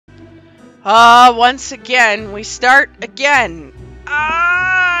Once again, we start again.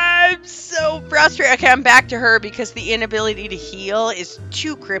 I'm so frustrated. Okay, I'm back to her because the inability to heal is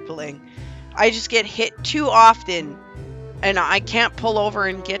too crippling. I just get hit too often, and I can't pull over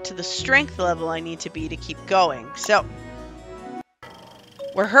and get to the strength level I need to be to keep going. So,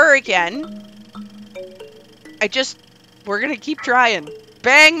 we're her again. We're gonna keep trying.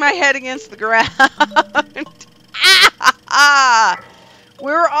 Bang my head against the ground. Ah!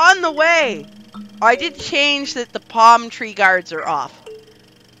 We're on the way. I did change that the palm tree guards are off.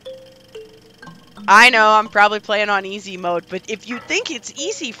 I know I'm probably playing on easy mode, but if you think it's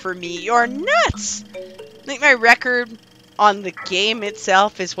easy for me, you're nuts. I think my record on the game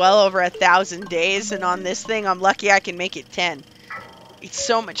itself is well over 1,000 days, and on this thing, I'm lucky I can make it 10. It's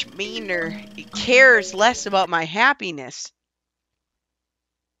so much meaner. It cares less about my happiness.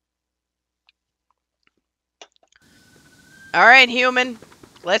 Alright, human.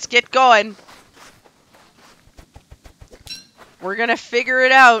 Let's get going. We're gonna figure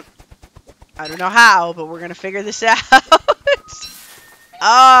it out. I don't know how, but we're gonna figure this out.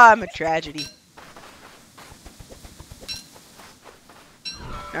 Ah, I'm a tragedy.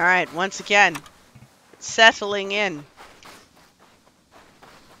 Alright, once again. Settling in.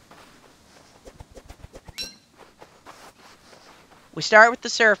 We start with the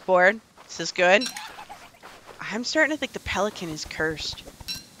surfboard. This is good. I'm starting to think the pelican is cursed.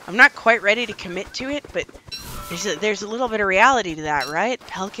 I'm not quite ready to commit to it, but there's a little bit of reality to that, right?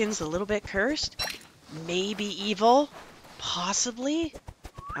 Pelican's a little bit cursed. Maybe evil. Possibly.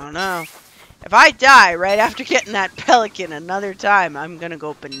 I don't know. If I die right after getting that pelican another time, I'm gonna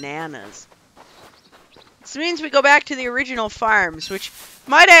go bananas. This means we go back to the original farms, which,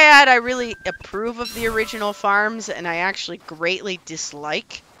 might I add, I really approve of the original farms, and I actually greatly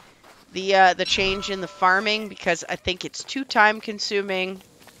dislike the change in the farming, because I think it's too time-consuming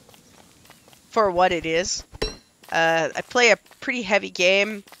for what it is. I play a pretty heavy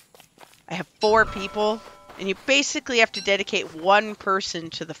game. I have 4 people, and you basically have to dedicate 1 person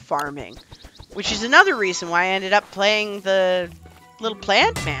to the farming, which is another reason why I ended up playing the little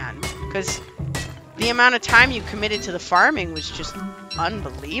plant man, because the amount of time you committed to the farming was just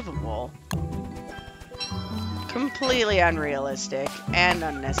unbelievable. Completely unrealistic and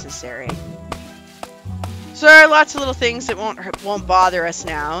unnecessary. So there are lots of little things that won't bother us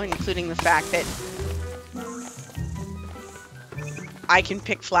now, including the fact that I can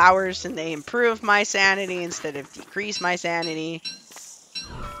pick flowers and they improve my sanity instead of decrease my sanity.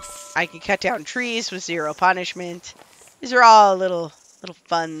 I can cut down trees with 0 punishment. These are all little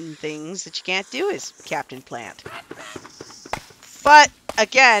fun things that you can't do as Captain Plant. But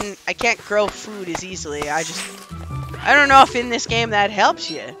again, I can't grow food as easily. I don't know if in this game that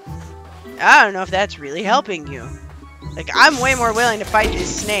helps you. I don't know if that's really helping you. Like, I'm way more willing to fight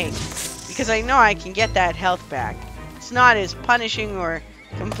this snake because I know I can get that health back. It's not as punishing or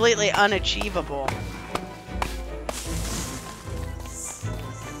completely unachievable.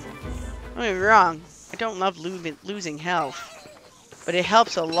 Don't get me wrong, I don't love losing health, but it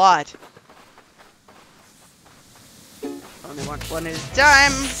helps a lot. Only one at a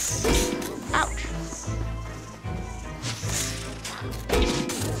time. Ouch.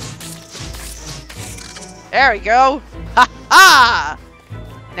 There we go. Ha ha!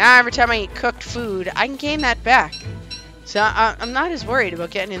 Now every time I eat cooked food, I can gain that back. So I'm not as worried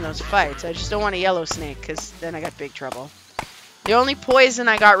about getting in those fights. I just don't want a yellow snake, because then I got big trouble. The only poison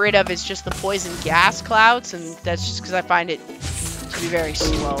I got rid of is just the poison gas clouds, and that's just because I find it to be very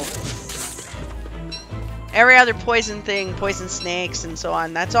slow. Every other poison thing, poison snakes, and so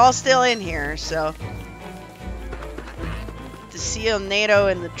on, that's all still in here, so the seal NATO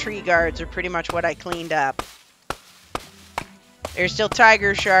and the tree guards are pretty much what I cleaned up. There's still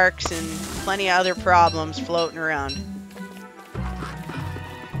tiger sharks and plenty of other problems floating around.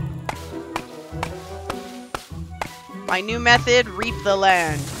 My new method, reap the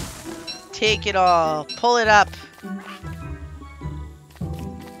land. Take it all. Pull it up.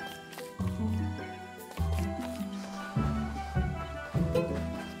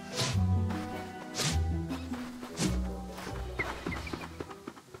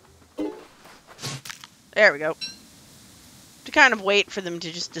 There we go. To kind of wait for them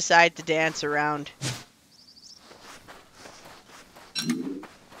to just decide to dance around.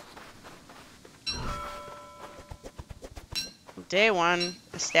 Day 1,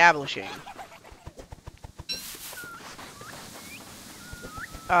 establishing.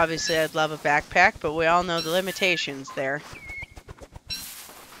 Obviously, I'd love a backpack, but we all know the limitations there.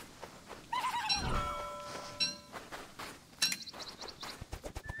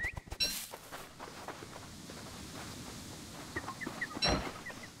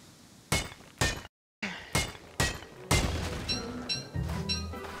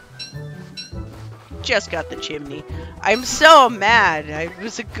 just got the chimney. I'm so mad. It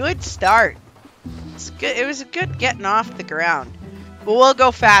was a good start. It was a good getting off the ground. But we'll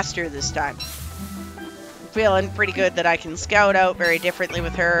go faster this time. Feeling pretty good that I can scout out very differently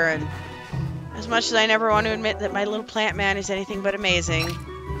with her, and as much as I never want to admit that my little plant man is anything but amazing,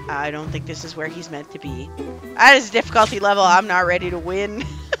 I don't think this is where he's meant to be. At his difficulty level, I'm not ready to win.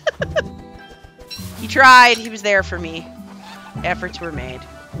 He tried. He was there for me. Efforts were made.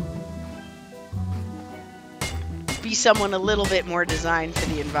 Be someone a little bit more designed for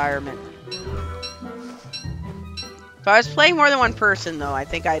the environment. If I was playing more than one person, though, I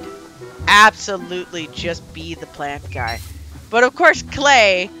think I'd absolutely just be the plant guy. But of course,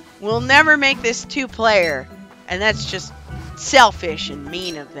 Clay will never make this two-player, and that's just selfish and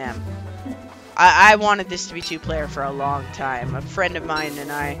mean of them. I wanted this to be two-player for a long time. A friend of mine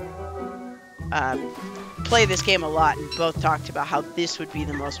and I play this game a lot, and both talked about how this would be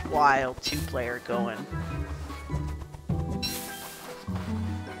the most wild two-player going.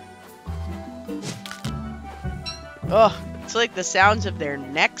 Oh, it's like the sounds of their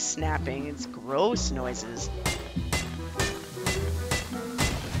necks snapping. It's gross noises.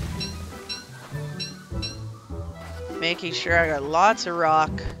 Making sure I got lots of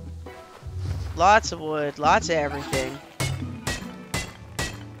rock, lots of wood, lots of everything.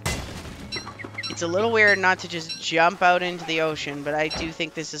 It's a little weird not to just jump out into the ocean, but I do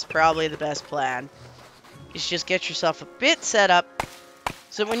think this is probably the best plan. Is just get yourself a bit set up,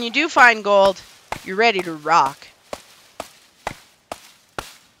 so when you do find gold, you're ready to rock.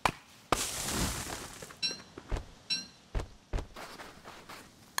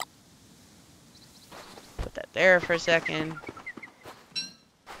 Put that there for a second.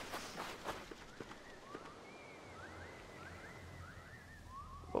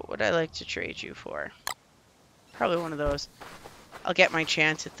 What would I like to trade you for? Probably one of those. I'll get my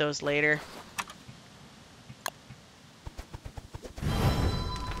chance at those later.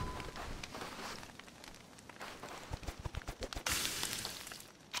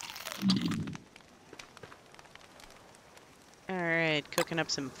 Alright, cooking up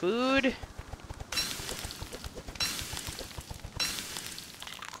some food.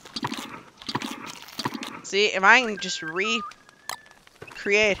 See, if I can just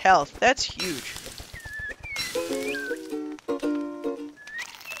recreate health, that's huge.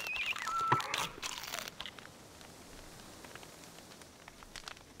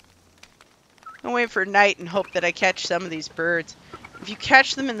 I'll wait for night and hope that I catch some of these birds. If you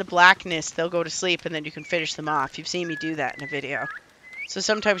catch them in the blackness, they'll go to sleep and then you can finish them off. You've seen me do that in a video. So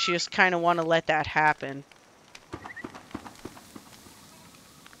sometimes you just kind of want to let that happen.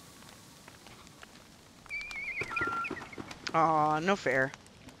 Aw, no fair.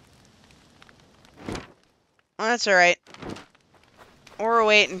 Well, that's alright. We're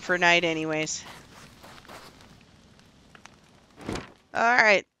waiting for night anyways.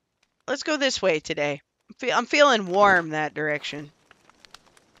 Alright. Let's go this way today. I'm feeling warm that direction.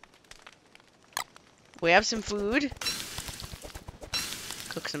 We have some food.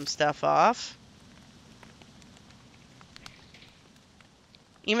 Cook some stuff off.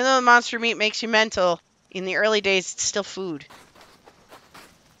 Even though the monster meat makes you mental, in the early days, it's still food.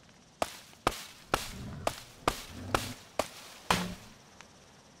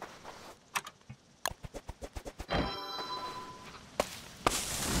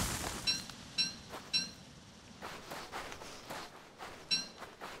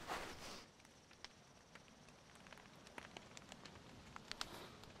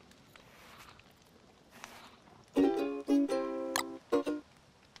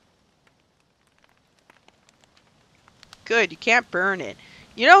 Good, you can't burn it.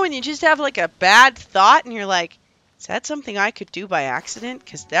 You know when you just have like a bad thought and you're like, is that something I could do by accident?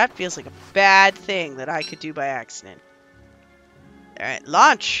 Because that feels like a bad thing that I could do by accident. Alright,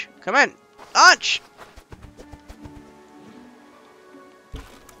 launch! Come on! Launch!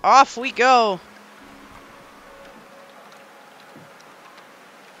 Off we go!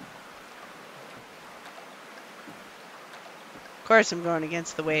 Of course I'm going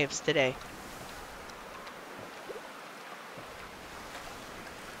against the waves today.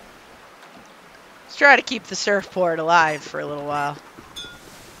 Let's try to keep the surfboard alive for a little while.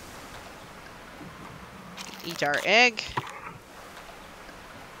 Eat our egg.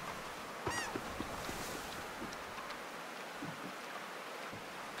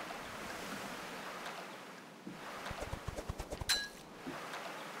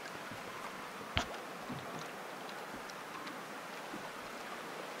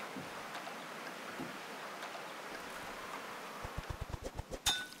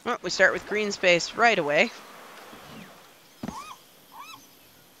 Well, we start with green space right away.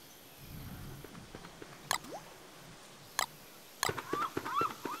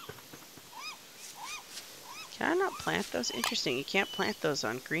 those? Interesting. You can't plant those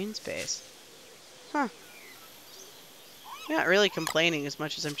on green space. Huh. I'm not really complaining as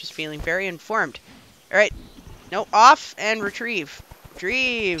much as I'm just feeling very informed. Alright. No, off and retrieve.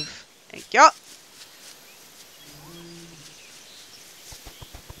 Retrieve. Thank you.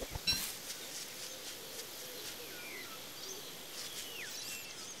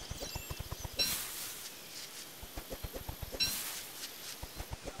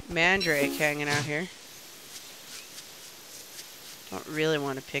 Mandrake hanging out here. Don't really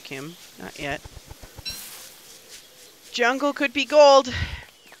want to pick him. Not yet. Jungle could be gold.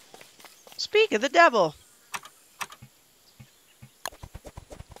 Speak of the devil.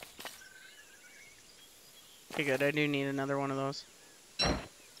 Okay, good. I do need another one of those.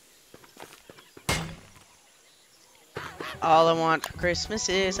 All I want for Christmas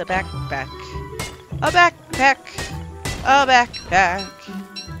is a backpack. A backpack. A backpack.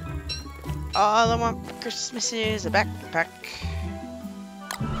 All I want for Christmas is a backpack.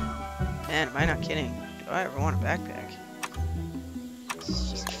 Man, am I not kidding? Do I ever want a backpack?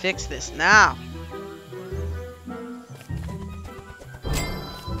 Let's just fix this now.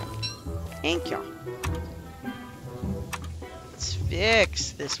 Thank you. Let's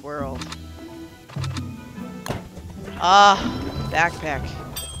fix this world. Ah, backpack.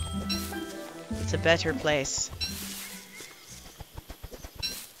 It's a better place.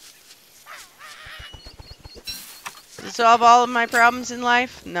 Does it solve all of my problems in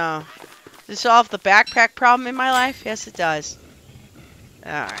life? No. Does it solve the backpack problem in my life? Yes, it does.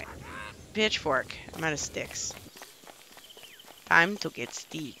 Alright. Pitchfork. I'm out of sticks. Time to get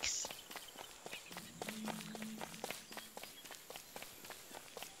sticks.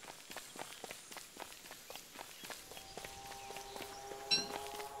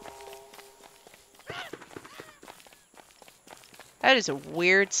 That is a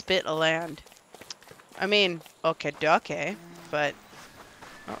weird spit of land. I mean, okay, but...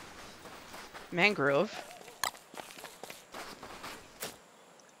 Oh. Mangrove.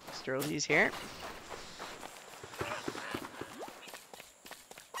 Let's throw these here.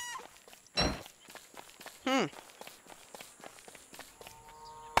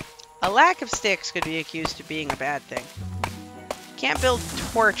 A lack of sticks could be accused of being a bad thing. Can't build a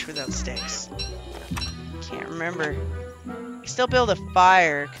torch without sticks. Can't remember. I still build a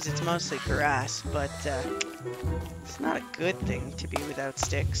fire because it's mostly grass, but it's not a good thing to be without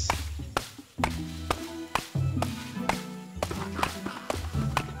sticks.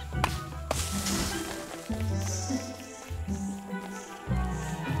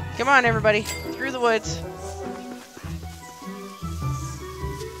 Come on, everybody, through the woods.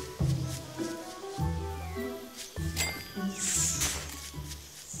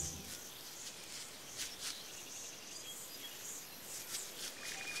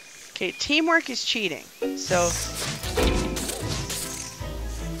 Okay, teamwork is cheating, so...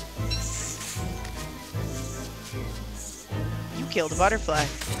 You killed a butterfly.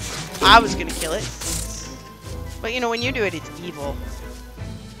 I was gonna kill it. But you know, when you do it, it's evil.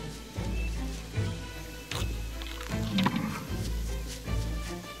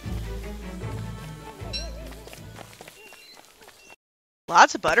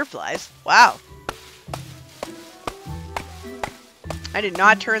 Lots of butterflies. Wow. I did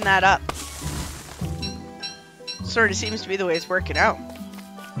not turn that up. Sort of seems to be the way it's working out.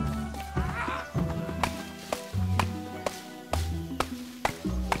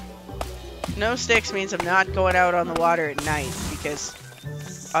 No sticks means I'm not going out on the water at night because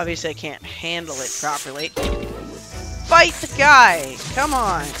obviously I can't handle it properly. Fight the guy! Come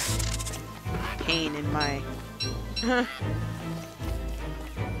on! Pain in my...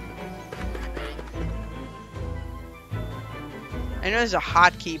 I know there's a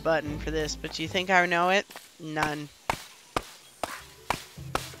hotkey button for this, but do you think I know it? None.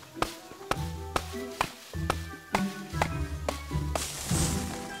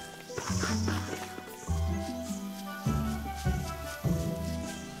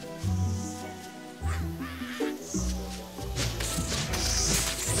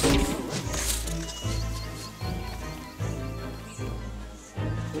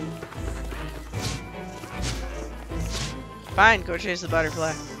 Fine, go chase the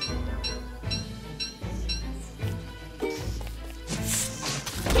butterfly.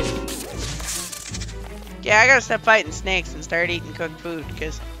 Yeah, I gotta stop fighting snakes and start eating cooked food,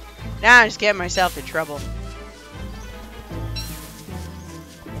 because now I'm just getting myself in trouble.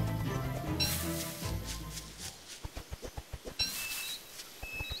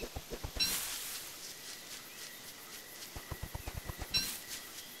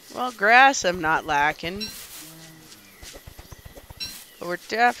 Well, grass I'm not lacking. But we're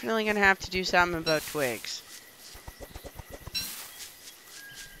definitely gonna have to do something about twigs.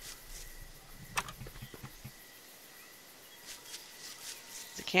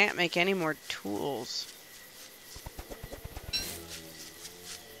 can't make any more tools.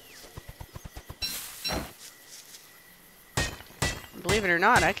 Believe it or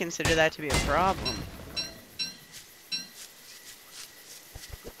not, I consider that to be a problem.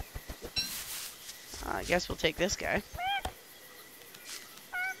 I guess we'll take this guy.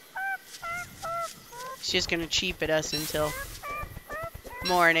 He's just gonna cheep at us until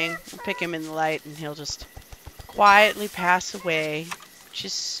morning. We'll pick him in the light and he'll just quietly pass away, which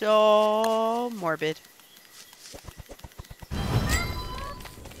is so morbid.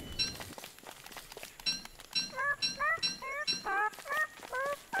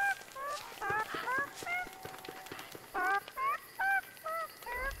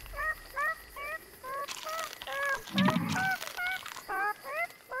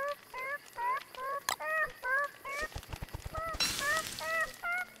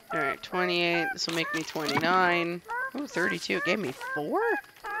 Alright, 28. This will make me 29. Oh, 32. It gave me 4?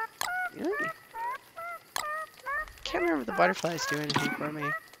 Really? Can't remember if the butterflies do anything for me.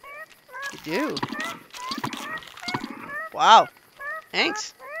 They do. Wow.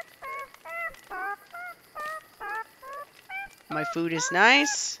 Thanks. My food is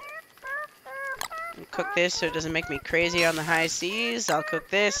nice. I'll cook this so it doesn't make me crazy on the high seas. I'll cook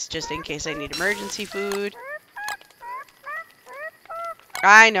this just in case I need emergency food.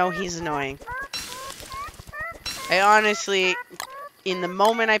 I know he's annoying. I honestly, in the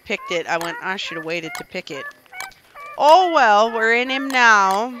moment I picked it, I went, I should have waited to pick it. Oh well, we're in him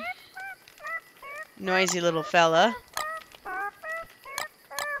now. Noisy little fella.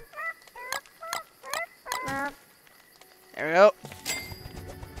 There we go.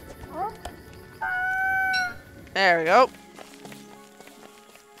 There we go.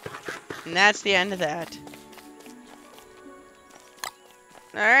 And that's the end of that.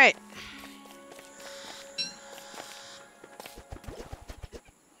 Alright.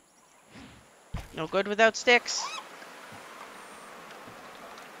 No good without sticks.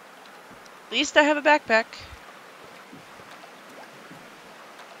 At least I have a backpack.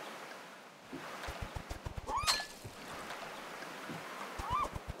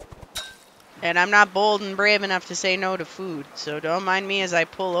 And I'm not bold and brave enough to say no to food, so don't mind me as I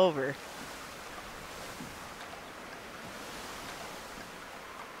pull over.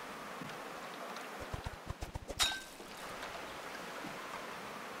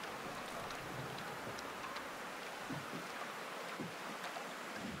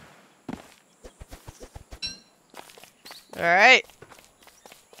 Alright.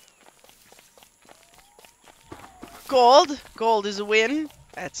 Gold. Gold is a win.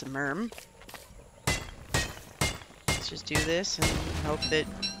 That's a merm. Let's just do this and hope that...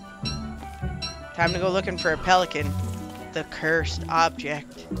 Time to go looking for a pelican. The cursed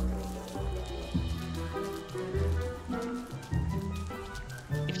object.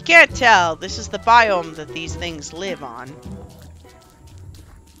 If you can't tell, this is the biome that these things live on.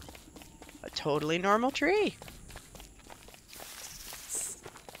 A totally normal tree.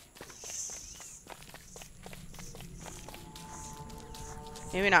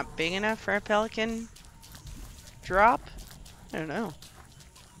 Maybe not big enough for a pelican drop? I don't know.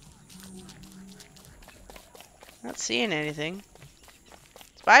 Not seeing anything.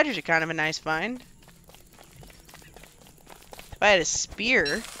 Spiders are kind of a nice find. If I had a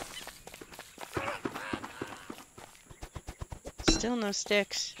spear. Still no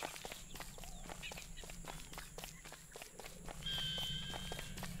sticks.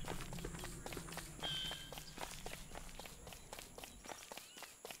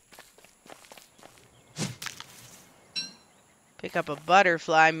 Pick up a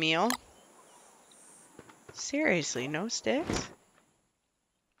butterfly meal. Seriously, no sticks?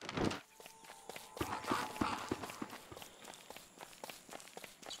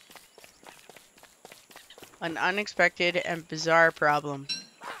 An unexpected and bizarre problem.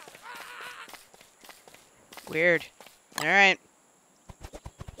 Weird. Alright.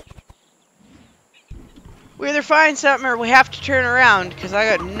 We either find something or we have to turn around, because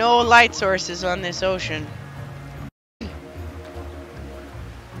I got no light sources on this ocean.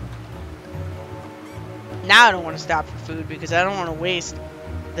 Now I don't want to stop for food because I don't want to waste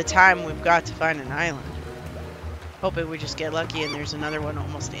the time we've got to find an island. Hoping we just get lucky and there's another one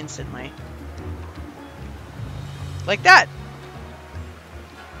almost instantly. Like that.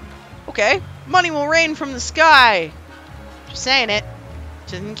 Okay. Money will rain from the sky. Just saying it.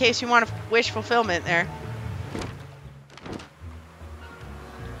 Just in case you want to wish fulfillment there.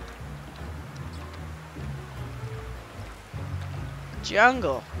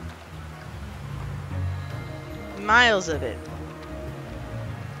 Jungle. Miles of it.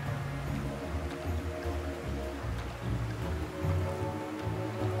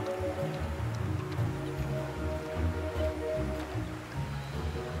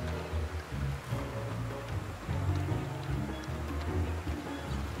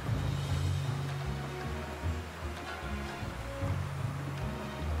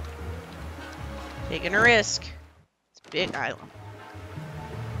 Taking a risk. It's a big island.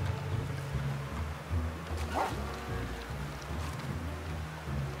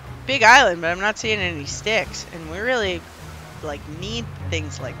 Big island, but I'm not seeing any sticks. And we really, like, need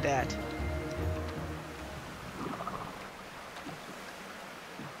things like that.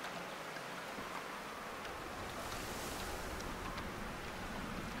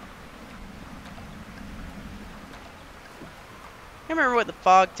 I remember what the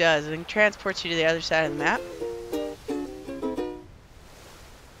fog does. It transports you to the other side of the map.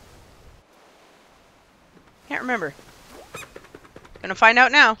 Can't remember. Gonna find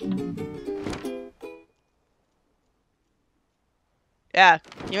out now. Yeah,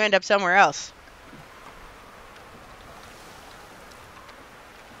 you end up somewhere else.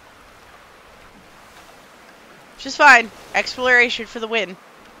 Which is fine. Exploration for the win.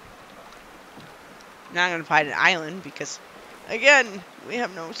 Not gonna find an island because, again, we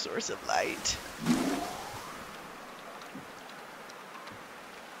have no source of light.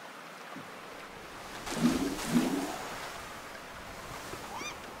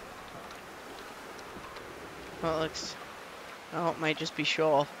 Well, it looks... Oh, it might just be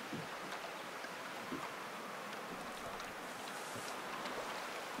shoal.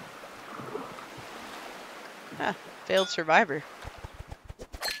 Ah, failed survivor.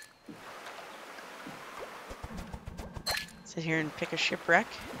 Sit here and pick a shipwreck.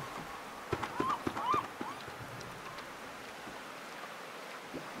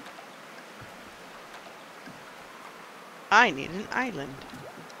 I need an island.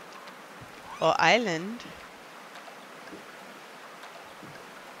 Well, island.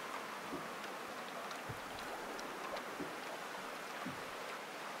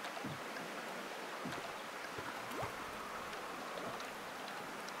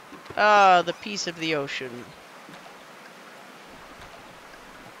 Ah, the peace of the ocean.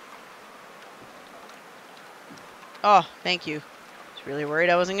 Oh, thank you. I was really worried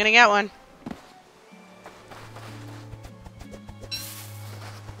I wasn't gonna get one.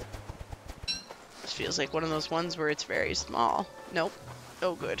 This feels like one of those ones where it's very small. Nope.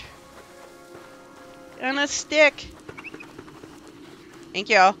 Oh, good. And a stick. Thank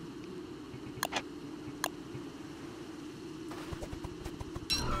you.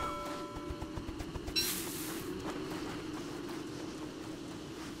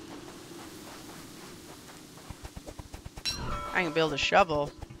 I can build a shovel,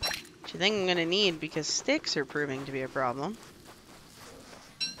 which I think I'm gonna need because sticks are proving to be a problem.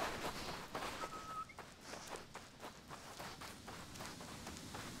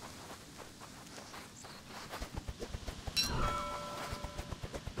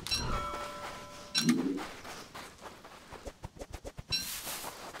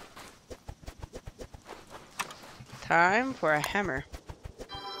 Time for a hammer.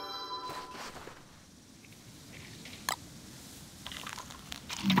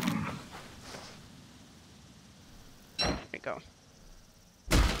 There we go.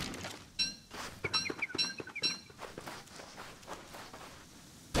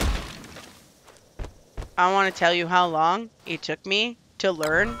 I want to tell you how long it took me to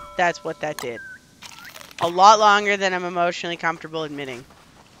learn. That's what that did. A lot longer than I'm emotionally comfortable admitting.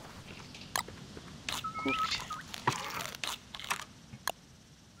 Cooked.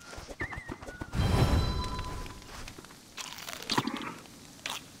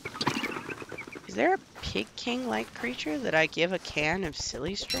 Is there a pig king-like creature that I give a can of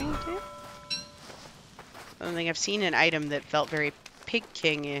silly string to? I don't think I've seen an item that felt very pig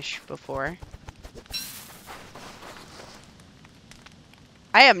king-ish before.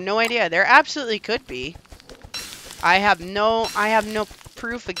 I have no idea. There absolutely could be. I have no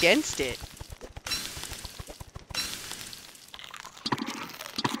proof against it.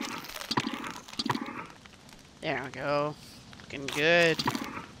 There we go. Looking good.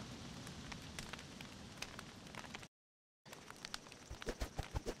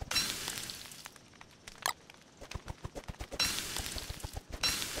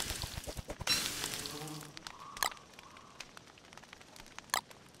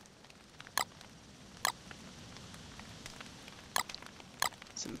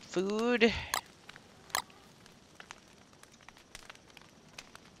 Some food.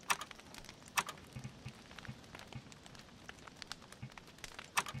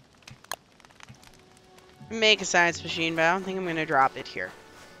 Make a science machine, but I don't think I'm going to drop it here.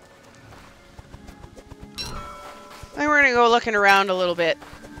 And we're going to go looking around a little bit.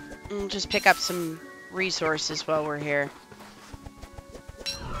 And just pick up some resources while we're here.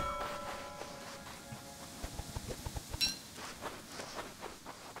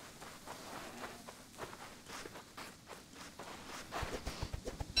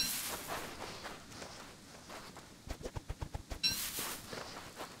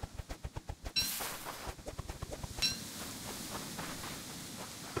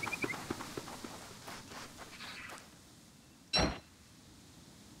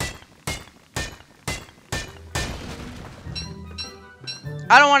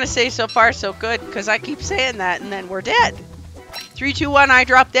 I don't want to say so far so good, because I keep saying that, and then we're dead. 3, 2, 1, I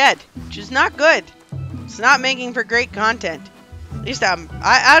drop dead. Which is not good. It's not making for great content. At least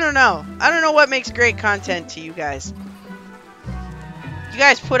I don't know. I don't know what makes great content to you guys. You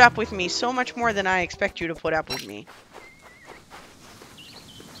guys put up with me so much more than I expect you to put up with me.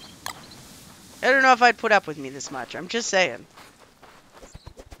 I don't know if I'd put up with me this much. I'm just saying.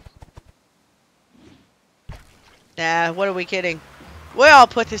 Nah, what are we kidding? We all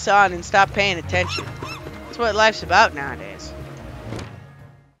put this on and stop paying attention. That's what life's about nowadays.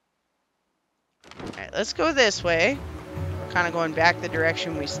 Alright, let's go this way. Kind of going back the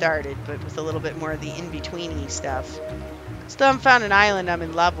direction we started, but with a little bit more of the in-betweeny stuff. Still haven't found an island I'm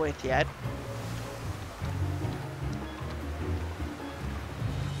in love with yet.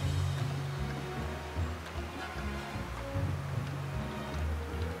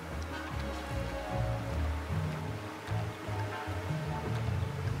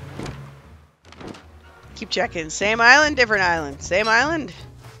 Keep checking. Same island, different island. Same island.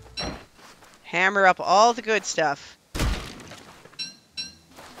 Hammer up all the good stuff.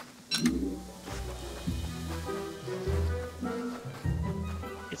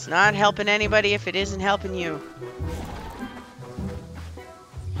 It's not helping anybody if it isn't helping you.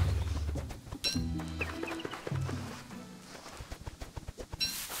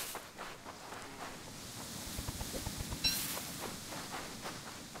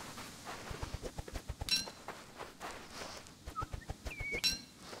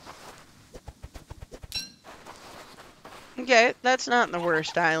 Okay, that's not the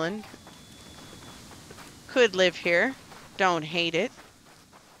worst island. Could live here. Don't hate it.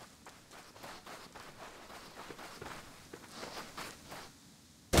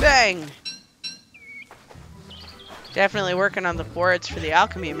 Bang! Definitely working on the boards for the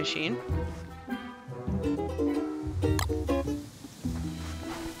alchemy machine.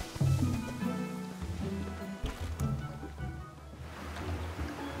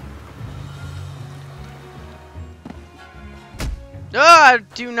 Ah,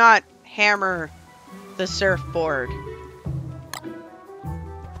 do not hammer the surfboard.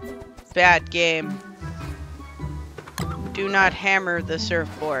 Bad game. Do not hammer the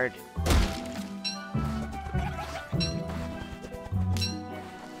surfboard.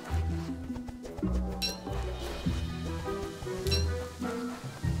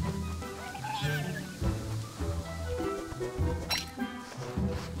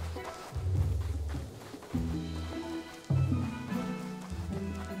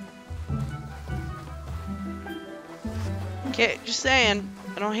 Okay, just saying.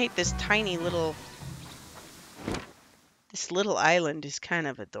 I don't hate this tiny little... This little island is kind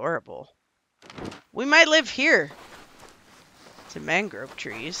of adorable. We might live here. It's a mangrove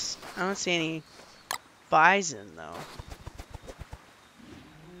trees. I don't see any bison, though.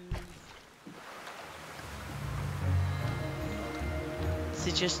 Is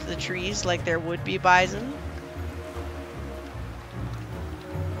it just the trees like there would be bison?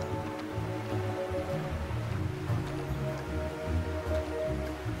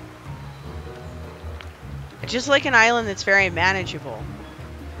 Just like an island that's very manageable.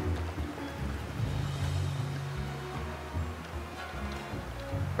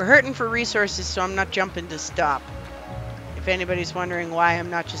 We're hurting for resources, so I'm not jumping to stop. If anybody's wondering why I'm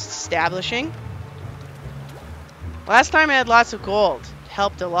not just establishing. Last time I had lots of gold. It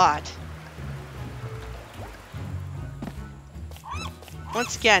helped a lot.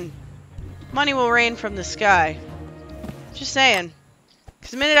 Once again, money will rain from the sky. Just saying.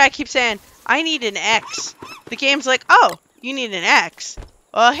 Because the minute I keep saying, I need an X, the game's like, oh, you need an X.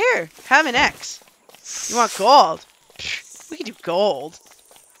 Well, here, have an X. You want gold? Psh, we can do gold.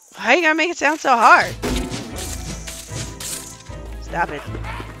 Why you gotta make it sound so hard? Stop it.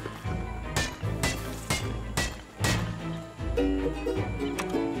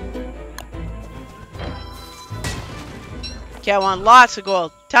 Okay, I want lots of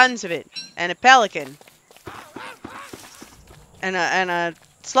gold. Tons of it. And a pelican. And a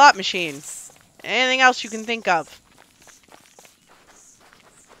slot machine. Anything else you can think of.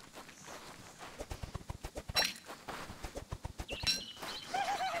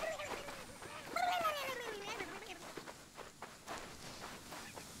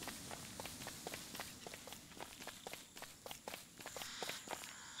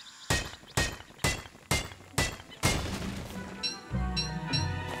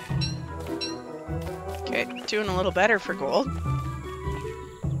 Okay, doing a little better for gold.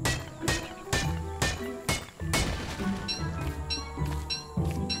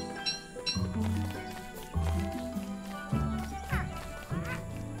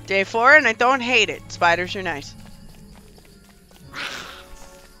 Day 4, and I don't hate it. Spiders are nice.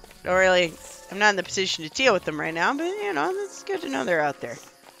 Don't really... I'm not in the position to deal with them right now, but, you know, it's good to know they're out there.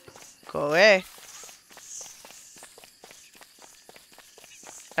 Go away.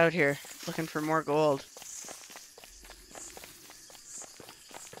 Out here, looking for more gold.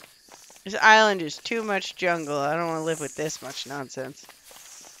 This island is too much jungle. I don't want to live with this much nonsense.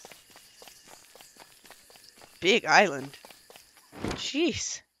 Big island.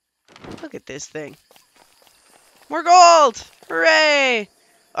 Jeez. Look at this thing. More gold! Hooray!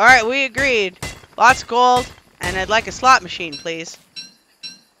 Alright, we agreed. Lots of gold, and I'd like a slot machine, please.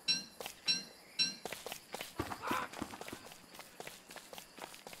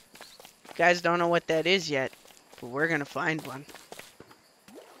 You guys don't know what that is yet, but we're gonna find one.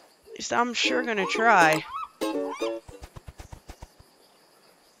 At least I'm sure gonna try. Alright,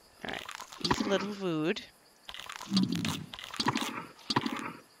 eat a little food.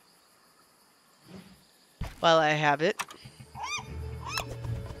 While I have it.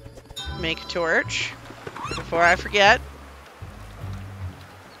 Make a torch. Before I forget.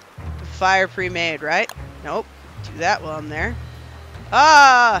 Fire pre-made, right? Nope. Do that while I'm there.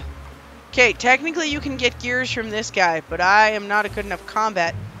 Ah! Okay, technically you can get gears from this guy, but I am not a good enough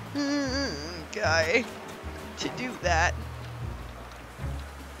combat guy to do that.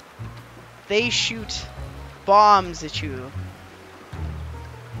 They shoot bombs at you.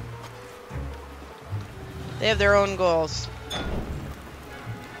 They have their own goals.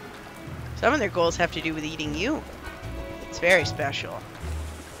 Some of their goals have to do with eating you. It's very special.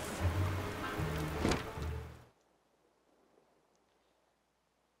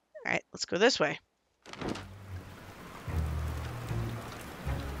 Alright, let's go this way.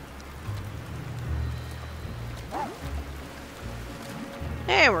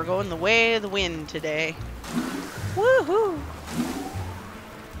 Hey, we're going the way of the wind today. Woohoo!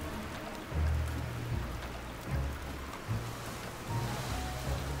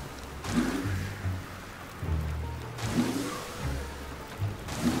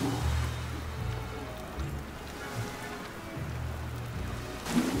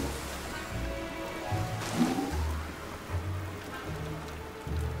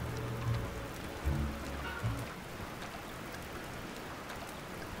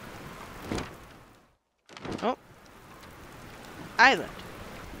 Oh. Island.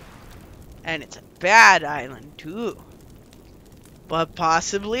 And it's a bad island, too. But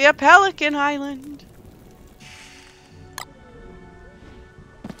possibly a pelican island.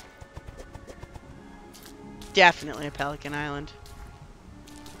 Definitely a pelican island.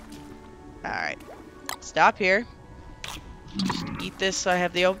 Alright. Stop here. Just eat this so I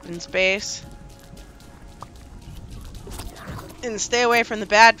have the open space. And stay away from the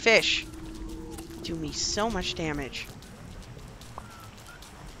bad fish. Do me so much damage.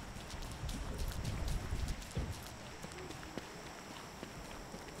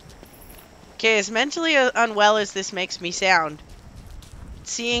 Okay, as mentally unwell as this makes me sound,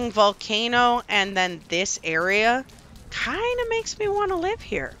 seeing volcano and then this area kind of makes me want to live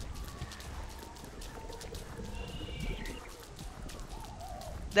here.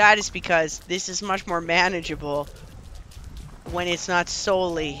 That is because this is much more manageable when it's not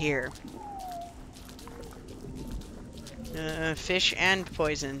solely here. Fish and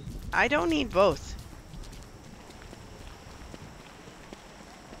poison. I don't need both.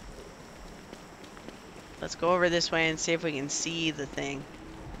 Let's go over this way and see if we can see the thing.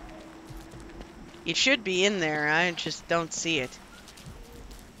 It should be in there. I just don't see it.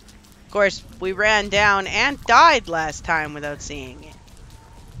 Of course, we ran down and died last time without seeing it.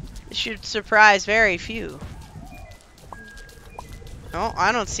 This should surprise very few. Oh,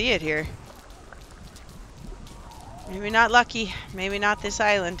 I don't see it here. Maybe not lucky. Maybe not this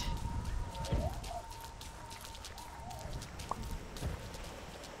island.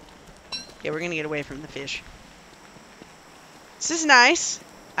 Okay, we're gonna get away from the fish. This is nice.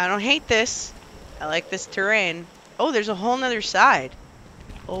 I don't hate this. I like this terrain. Oh, there's a whole nother side.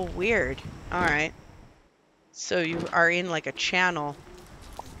 Oh, weird. Alright. So you are in like a channel.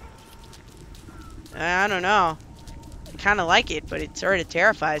 I don't know. I kind of like it, but it sort of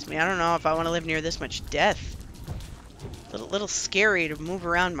terrifies me. I don't know if I want to live near this much death. A little scary to move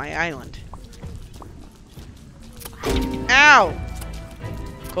around my island. Ow!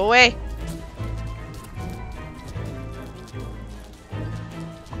 Go away.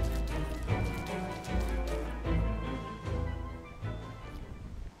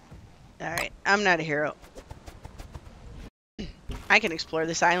 Alright, I'm not a hero. I can explore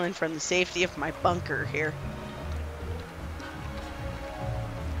this island from the safety of my bunker here.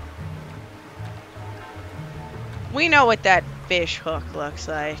 We know what that fish hook looks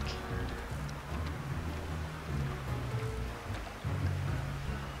like.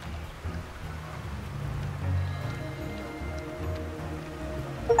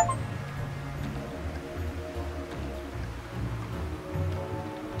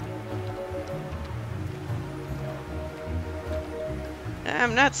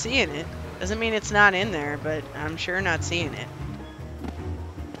 I'm not seeing it. Doesn't mean it's not in there, but I'm sure not seeing it.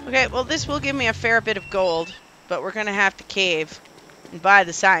 Okay, well this will give me a fair bit of gold, but we're gonna have to cave and buy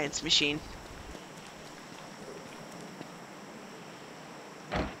the science machine.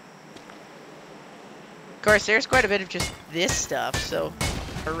 Of course, there's quite a bit of just this stuff, so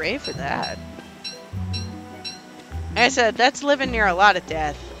hooray for that. Like I said, that's living near a lot of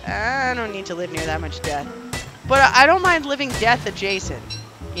death. I don't need to live near that much death. But I don't mind living death adjacent.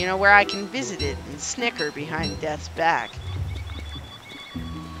 You know, where I can visit it and snicker behind death's back.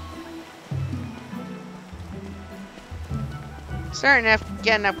 Starting to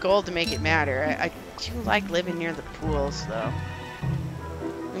get enough gold to make it matter. I do like living near the pools, though.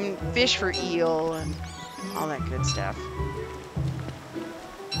 I mean, fish for eel and all that good stuff.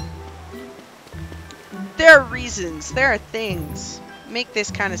 There are reasons, there are things make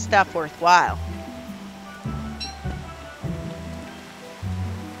this kind of stuff worthwhile.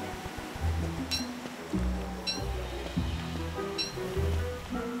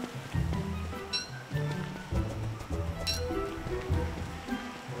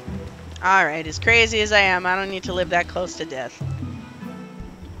 Alright, as crazy as I am, I don't need to live that close to death.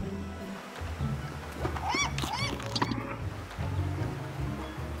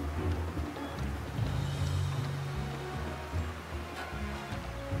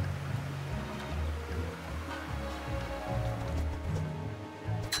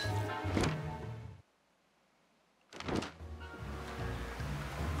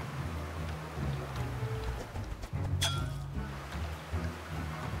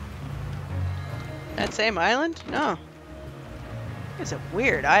 That same island? No. There's some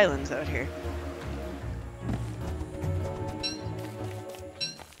weird islands out here.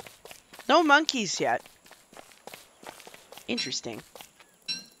 No monkeys yet. Interesting.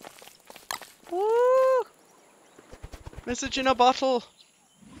 Woo! Message in a bottle.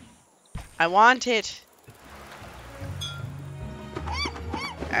 I want it.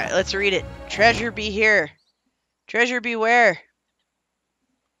 Alright, let's read it. Treasure be here. Treasure beware.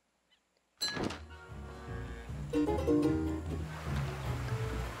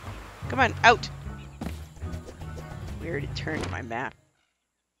 Come on, out! Weird, it turned my map.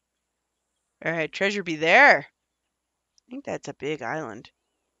 Alright, treasure be there. I think that's a big island.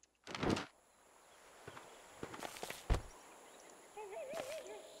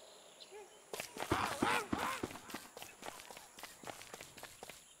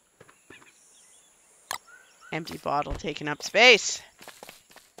 Empty bottle taking up space.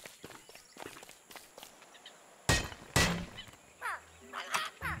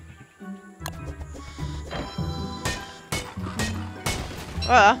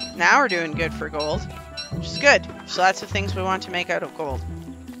 Well, now we're doing good for gold, which is good. So lots of things we want to make out of gold.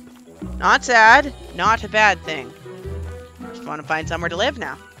 Not sad, not a bad thing. Just want to find somewhere to live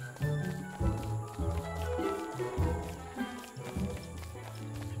now.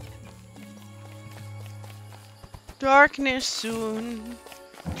 Darkness soon.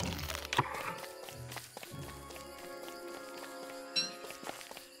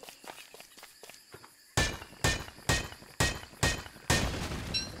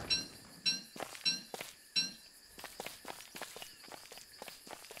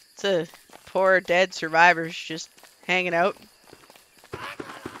 It's a poor dead survivors just hanging out.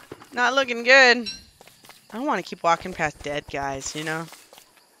 Not looking good. I don't want to keep walking past dead guys, you know?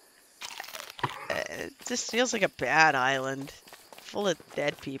 It just feels like a bad island. Full of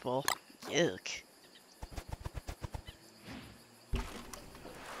dead people. Yuck.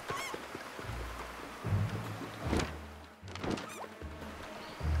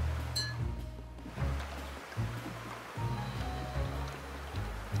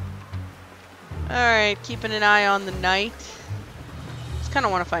 Alright, keeping an eye on the night. Just kind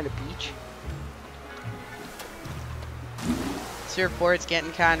of want to find a beach. Surfboard's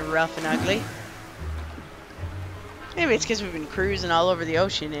getting kind of rough and ugly. Maybe it's because we've been cruising all over the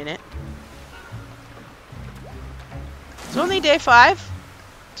ocean in it. It's only day 5.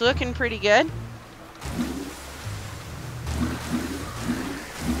 It's looking pretty good.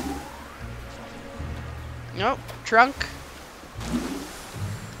 Nope, trunk.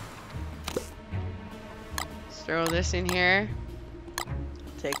 Let's throw this in here.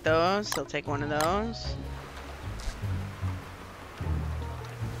 Take those. I'll take one of those.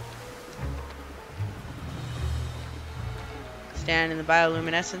 Stand in the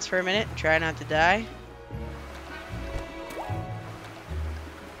bioluminescence for a minute and try not to die.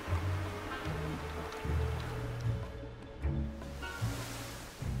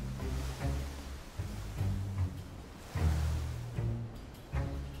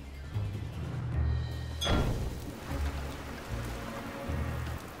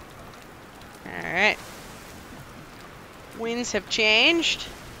 Alright. Winds have changed.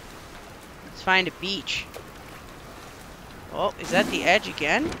 Let's find a beach. Oh, is that the edge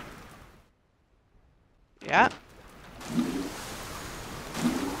again? Yeah.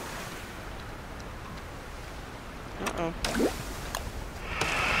 Uh-oh.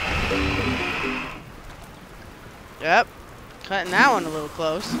 Yep. Cutting that one a little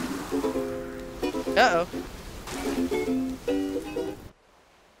close. Uh-oh.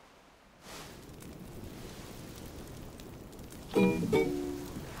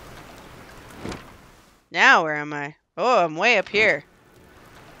 Now where am I? Oh, I'm way up here.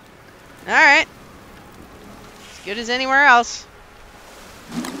 Alright. As good as anywhere else.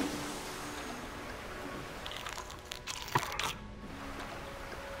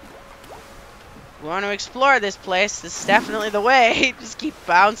 We want to explore this place. This is definitely the way. Just keep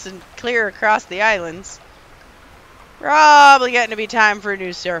bouncing clear across the islands. Probably getting to be time for a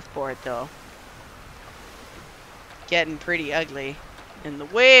new surfboard, though. Getting pretty ugly. And the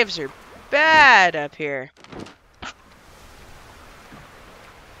waves are bad up here.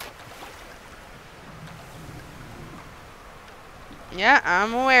 Yeah,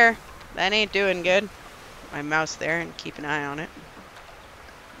 I'm aware. That ain't doing good. My mouse there and keep an eye on it.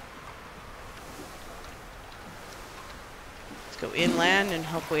 Let's go inland and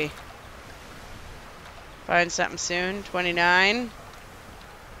hope we find something soon. 29.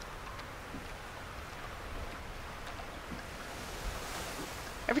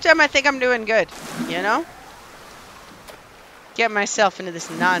 Every time I think I'm doing good, you know? Get myself into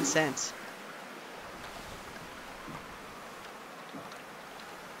this nonsense.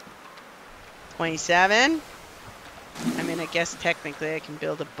 $27. I mean, I guess technically I can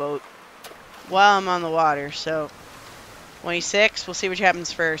build a boat while I'm on the water, so 26. We'll see what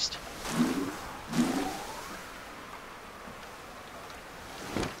happens first.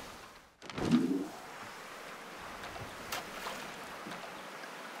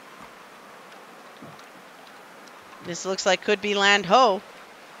 This looks like could be land ho.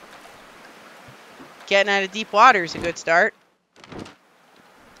 Getting out of deep water is a good start.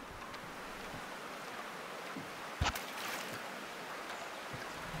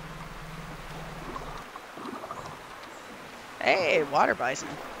 Hey, water bison.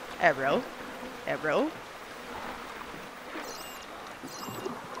 Arrow. Arrow.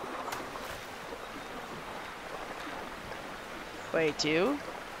 Way two.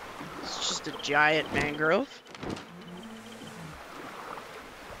 It's just a giant mangrove.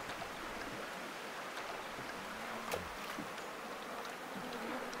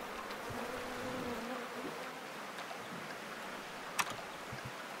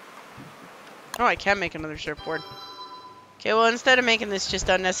 Oh, I can make another surfboard. Okay, well, instead of making this just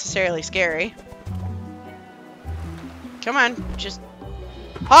unnecessarily scary. Come on, just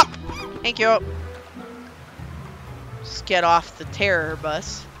hop! Thank you. Just get off the terror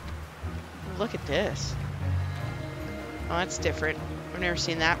bus. Look at this. Oh, that's different. I've never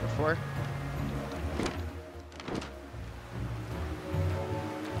seen that before.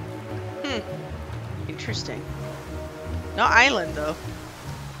 Interesting. No island, though.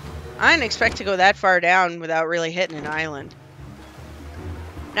 I didn't expect to go that far down without really hitting an island.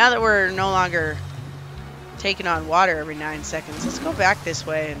 Now that we're no longer taking on water every 9 seconds, let's go back this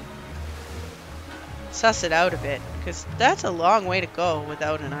way and suss it out a bit, because that's a long way to go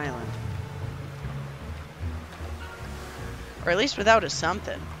without an island. Or at least without a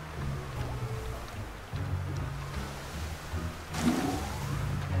something.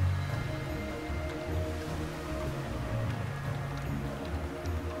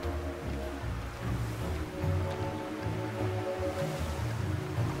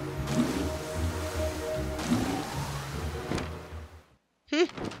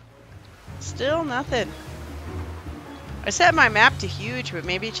 Still nothing. I set my map to huge, but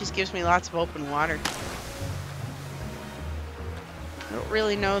maybe it just gives me lots of open water. I don't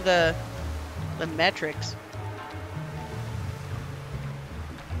really know the metrics.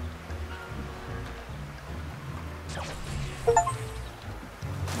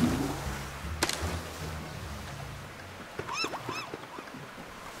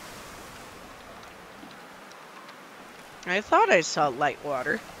 I thought I saw light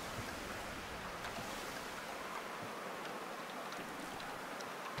water.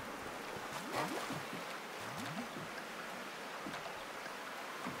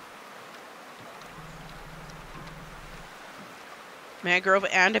 Mangrove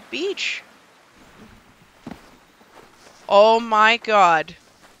and a beach. Oh my god.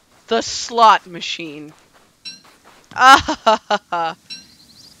 The slot machine. Ah,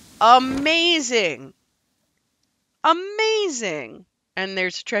 amazing. Amazing. And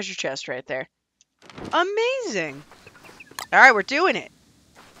there's a treasure chest right there. Amazing. Alright, we're doing it.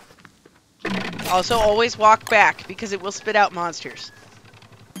 Also, always walk back, because it will spit out monsters.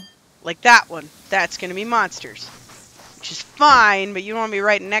 Like that one. That's going to be monsters. Which is fine, but you don't want to be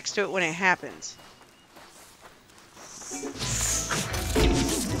right next to it when it happens.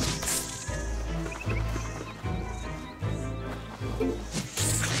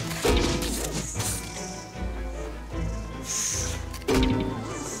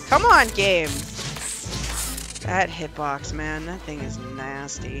 Come on, game! That hitbox, man. That thing is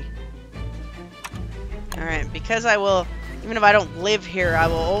nasty. Alright, because I will... Even if I don't live here, I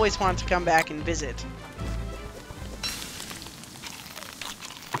will always want to come back and visit.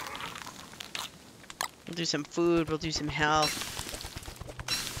 We'll do some food, we'll do some health.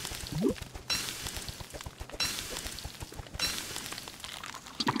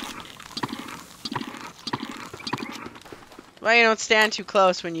 Well, you don't stand too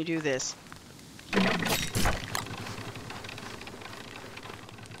close when you do this.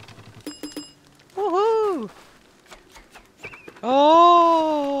 Woohoo!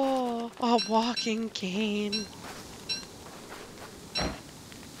 Oh, a walking cane.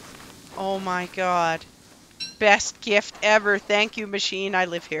 Oh my god. Best gift ever. Thank you, machine. I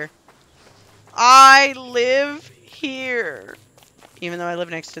live here. I live here. Even though I live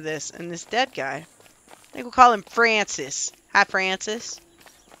next to this. And this dead guy. I think we'll call him Francis. Hi, Francis.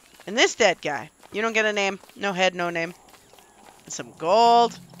 And this dead guy. You don't get a name. No head, no name. And some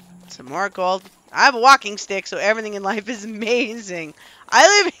gold. Some more gold. I have a walking stick, so everything in life is amazing.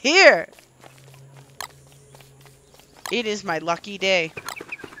 I live here. It is my lucky day.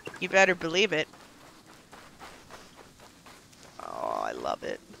 You better believe it. Oh, I love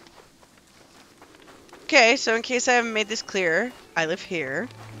it. Okay, so in case I haven't made this clear, I live here.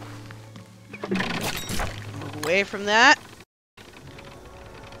 Move away from that.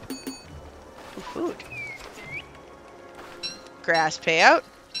 Ooh, food. Grass payout.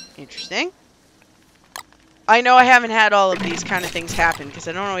 Interesting. I know I haven't had all of these kind of things happen because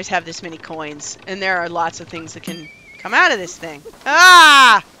I don't always have this many coins. And there are lots of things that can come out of this thing.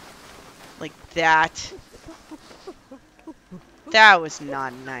 Ah! Like that. That was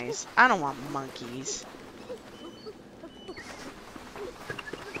not nice. I don't want monkeys.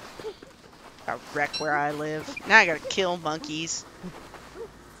 Gotta wreck where I live. Now I gotta kill monkeys.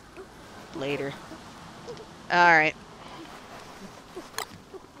 Later. Alright.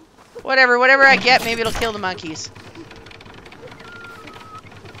 Whatever I get, maybe it'll kill the monkeys.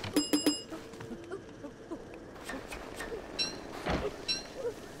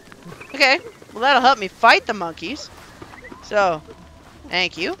 Okay, well that'll help me fight the monkeys. So,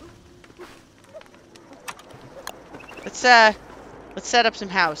 thank you. Let's set up some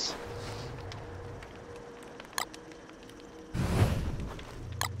house.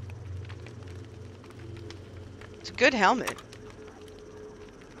 It's a good helmet.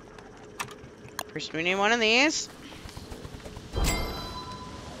 First, we need one of these.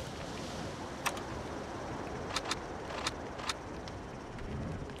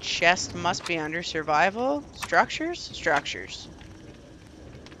 Chest must be under survival. Structures? Structures.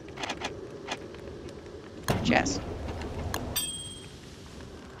 Chest.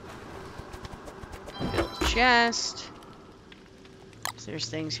 Build chest. There's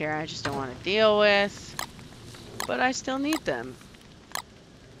things here I just don't want to deal with. But I still need them.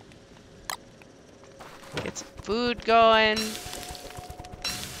 Get some food going.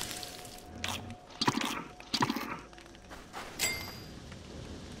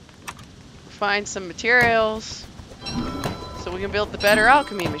 Find some materials so we can build the better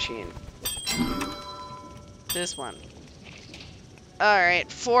alchemy machine. This one.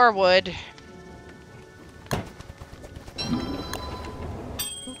 Alright, 4 wood.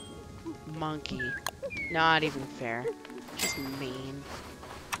 Monkey. Not even fair. Just mean.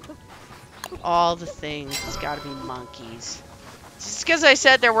 All the things. It's gotta be monkeys. Just because I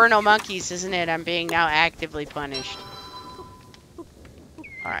said there were no monkeys, isn't it? I'm being now actively punished.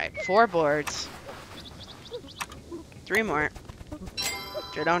 Alright, 4 boards. 3 more.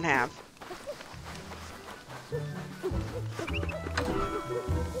 Which I don't have.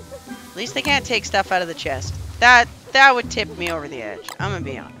 At least they can't take stuff out of the chest. That would tip me over the edge. I'm gonna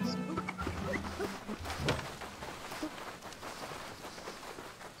be honest.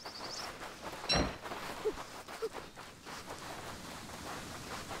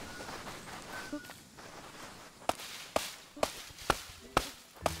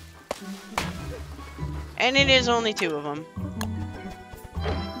 And it is only 2 of them.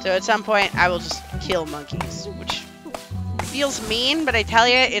 So at some point, I will just kill monkeys, which feels mean, but I tell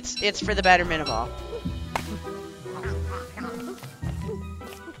you, it's for the betterment of all.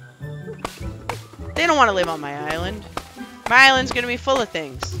 They don't want to live on my island. My island's gonna be full of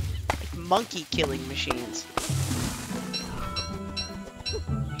things. Like monkey killing machines.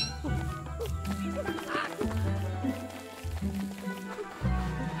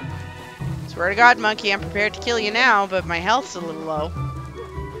 Swear to God, monkey, I'm prepared to kill you now, but my health's a little low.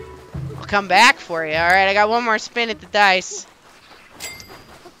 I'll come back for you. Alright, I got one more spin at the dice.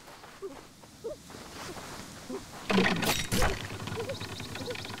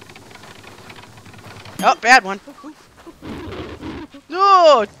 Oh, bad one.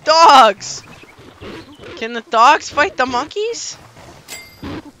 No, dogs! Can the dogs fight the monkeys?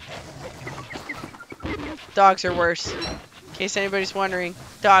 Dogs are worse. In case anybody's wondering,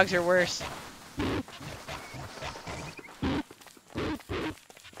 dogs are worse.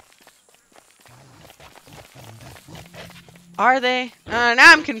 Are they? Now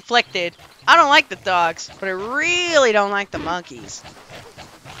I'm conflicted. I don't like the dogs, but I really don't like the monkeys.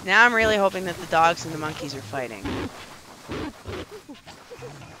 Now I'm really hoping that the dogs and the monkeys are fighting.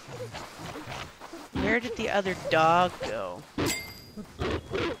 Where did the other dog go?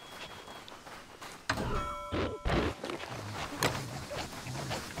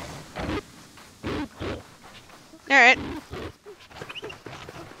 Alright.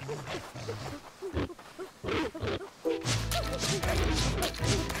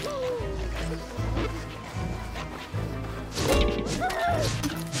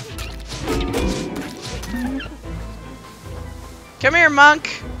 Come here,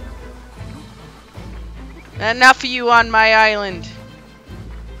 monk. Enough of you on my island.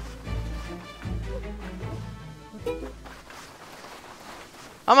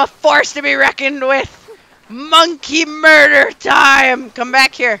 I'm a force to be reckoned with. Monkey murder time! Come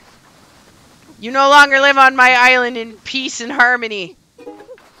back here. You no longer live on my island in peace and harmony.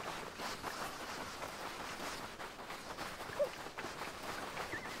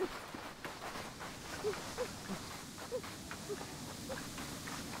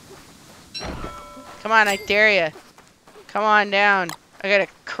 Come on, I dare ya. Come on down. I got a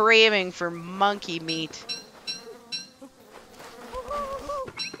craving for monkey meat.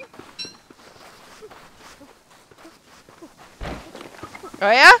 Oh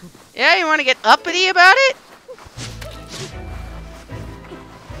yeah? Yeah, you want to get uppity about it?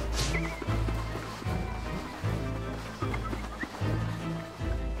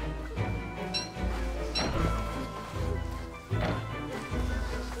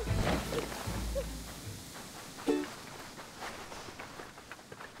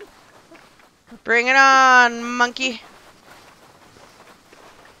 Bring it on, monkey.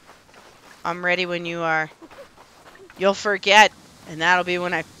 I'm ready when you are. You'll forget, and that'll be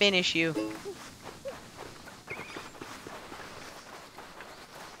when I finish you.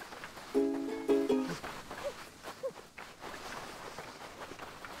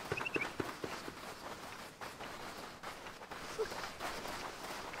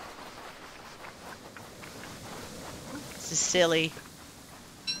 This is silly.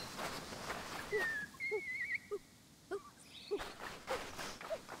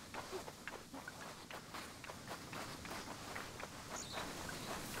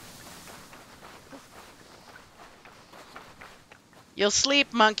 You'll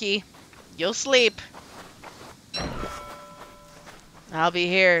sleep, monkey. You'll sleep. I'll be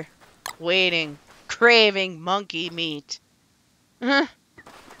here, waiting, craving monkey meat.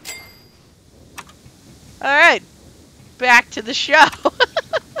 Alright, back to the show.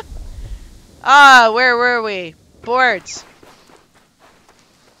 Where were we? Boards.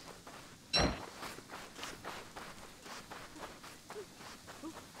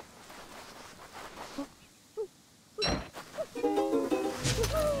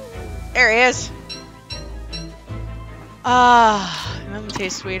 There he is. Nothing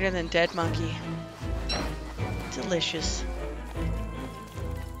tastes sweeter than dead monkey. Delicious.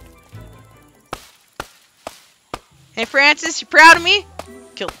 Hey Francis, you proud of me?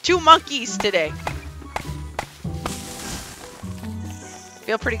 Killed 2 monkeys today.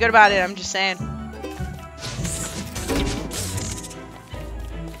 Feel pretty good about it, I'm just saying.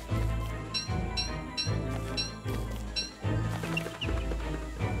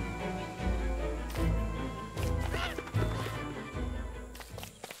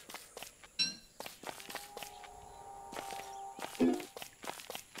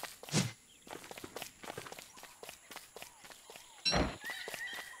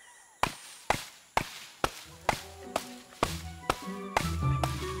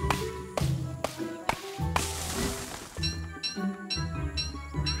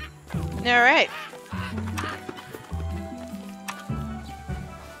 Alright.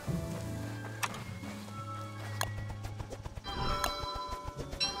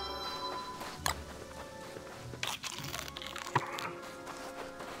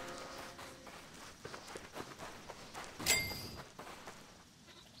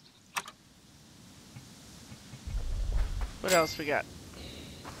 What else we got?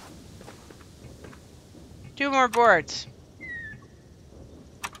 2 more boards.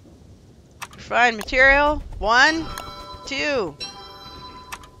 Refined material. 1, 2.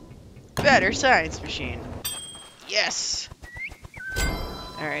 Better science machine. Yes!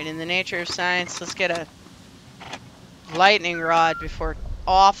 Alright, in the nature of science, let's get a lightning rod before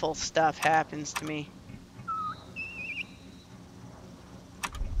awful stuff happens to me.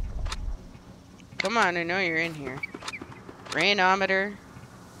 Come on, I know you're in here. Rainometer.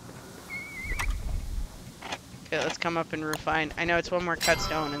 Okay, let's come up and refine. I know it's 1 more cut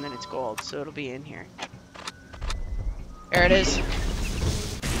stone and then it's gold, so it'll be in here. There it is.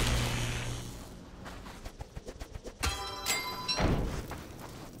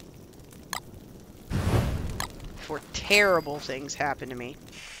 Before terrible things happen to me.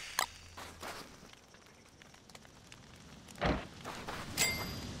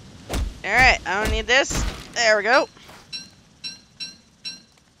 Alright, I don't need this. There we go.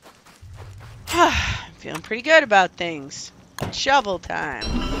 I'm feeling pretty good about things. Shovel time.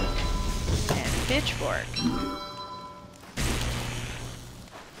 And pitchfork.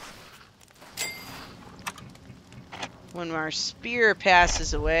 When our spear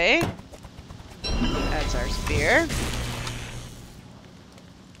passes away. That's our spear.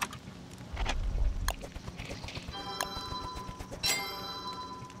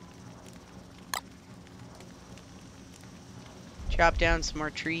 Chop down some more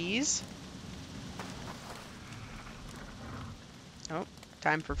trees. Oh,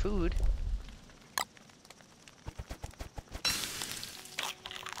 time for food.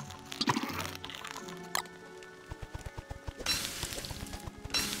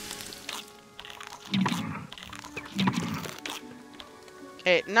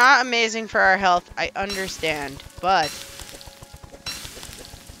 Okay, not amazing for our health, I understand, but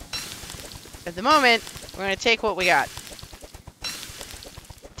at the moment, we're going to take what we got.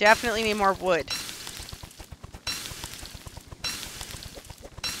 Definitely need more wood.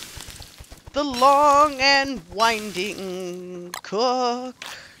 The long and winding cook.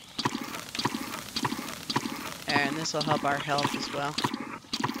 And this will help our health as well.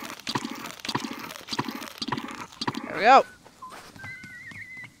 There we go.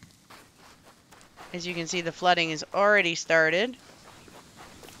 As you can see, the flooding is already started.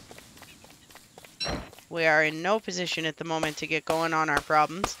 We are in no position at the moment to get going on our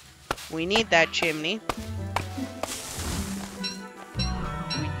problems. We need that chimney.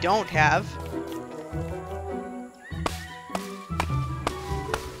 We don't have.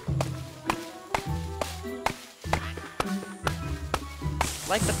 I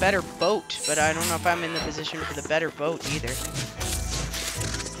like the better boat, but I don't know if I'm in the position for the better boat either.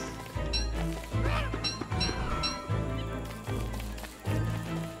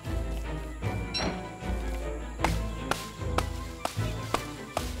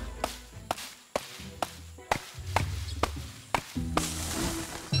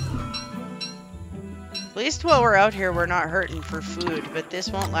 At least while we're out here, we're not hurting for food, but this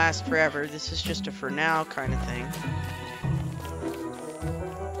won't last forever. This is just a for now kind of thing.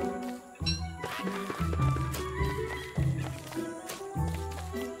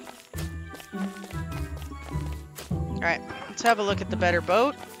 Alright, let's have a look at the better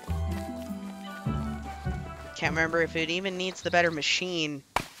boat. Can't remember if it even needs the better machine.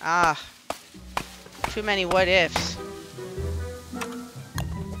 Ah, too many what ifs.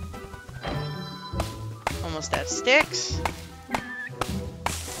 Almost out of sticks.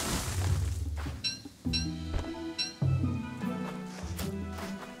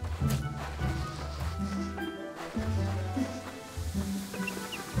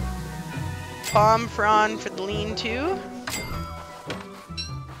 Palm frond for the lean-to.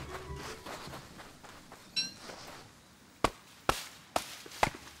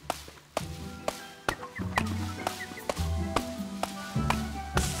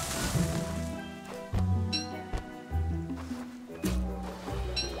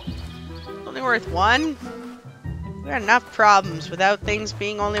 Only worth 1? We got enough problems without things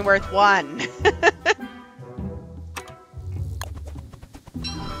being only worth 1.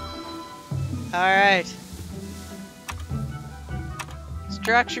 Alright.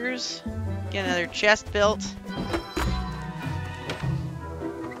 Structures. Get another chest built.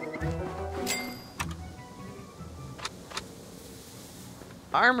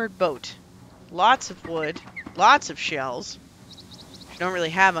 Armored boat. Lots of wood. Lots of shells. Which we don't really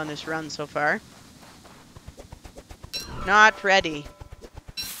have on this run so far. Not ready.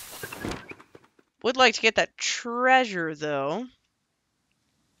 Would like to get that treasure though.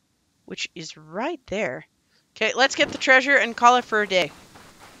 Which is right there. Okay, let's get the treasure and call it for a day.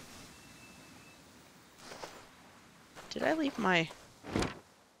 Did I leave my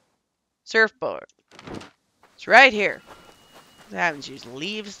surfboard? It's right here. What happens? You just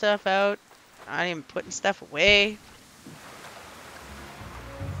leave stuff out. Not even putting stuff away.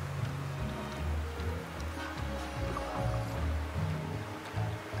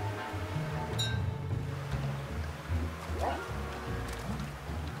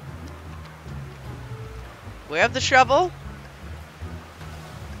 We have the shovel.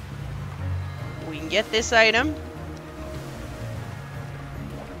 We can get this item.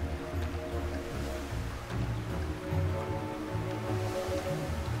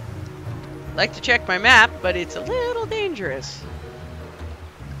 Like to check my map, but it's a little dangerous.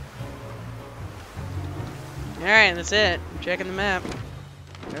 Alright, that's it. I'm checking the map.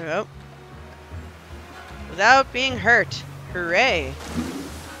 There we go. Without being hurt. Hooray.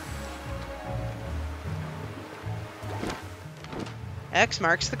 X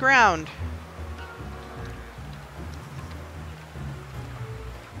marks the ground.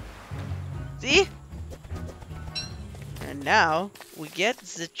 See? And now we get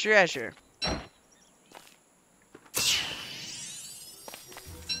the treasure.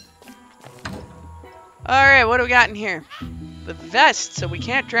 Alright, what do we got in here? The vest, so we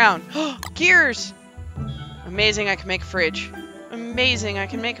can't drown. Gears! Amazing, I can make a fridge. Amazing, I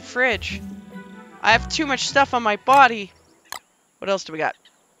can make a fridge. I have too much stuff on my body. What else do we got?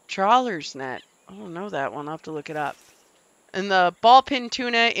 Trawler's net. I don't know that one. I'll have to look it up. And the ball pin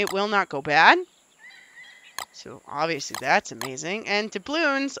tuna, it will not go bad. So obviously that's amazing. And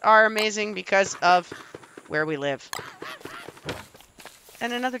doubloons are amazing because of where we live.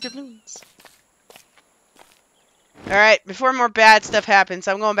 And another doubloons. Alright, before more bad stuff happens,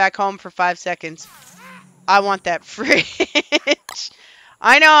 I'm going back home for 5 seconds. I want that fridge.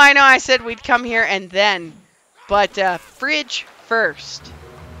 I know, I said we'd come here and then. But fridge first.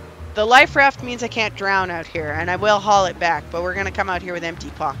 The life raft means I can't drown out here, and I will haul it back, but we're going to come out here with empty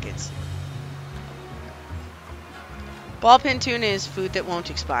pockets. Ball pin tuna is food that won't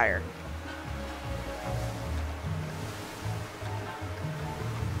expire.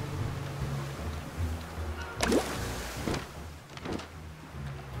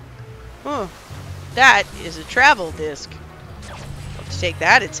 Oh, that is a travel disc. I'll have to take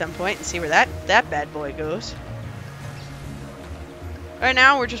that at some point and see where that bad boy goes. Right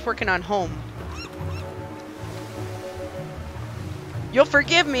now, we're just working on home. You'll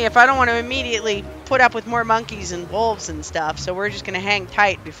forgive me if I don't want to immediately put up with more monkeys and wolves and stuff, so we're just going to hang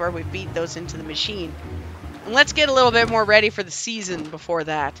tight before we beat those into the machine. And let's get a little bit more ready for the season before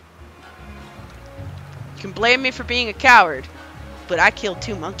that. You can blame me for being a coward, but I killed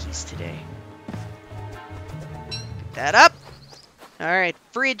 2 monkeys today. Pick that up. Alright,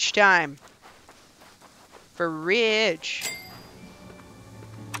 fridge time. Fridge.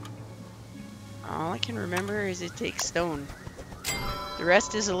 All I can remember is it takes stone. The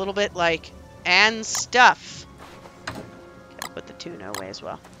rest is a little bit like, and stuff. Gotta put the tuna away as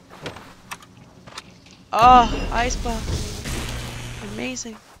well. Oh, ice buff.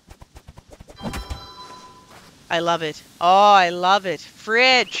 Amazing. I love it. Oh, I love it.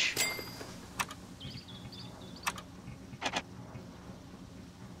 Fridge.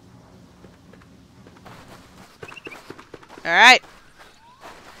 Alright.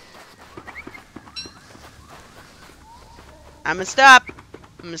 I'm gonna stop.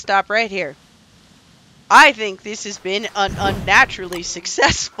 I'm gonna stop right here. I think this has been an unnaturally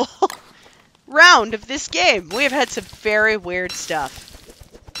successful round of this game. We have had some very weird stuff.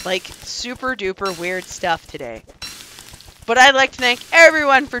 Like, super duper weird stuff today. But I'd like to thank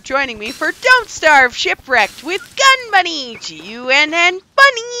everyone for joining me for Don't Starve Shipwrecked with Gun Bunny, G.u.n.n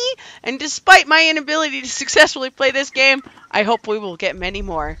Bunny. And despite my inability to successfully play this game, I hope we will get many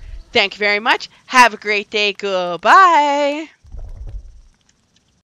more. Thank you very much. Have a great day. Goodbye.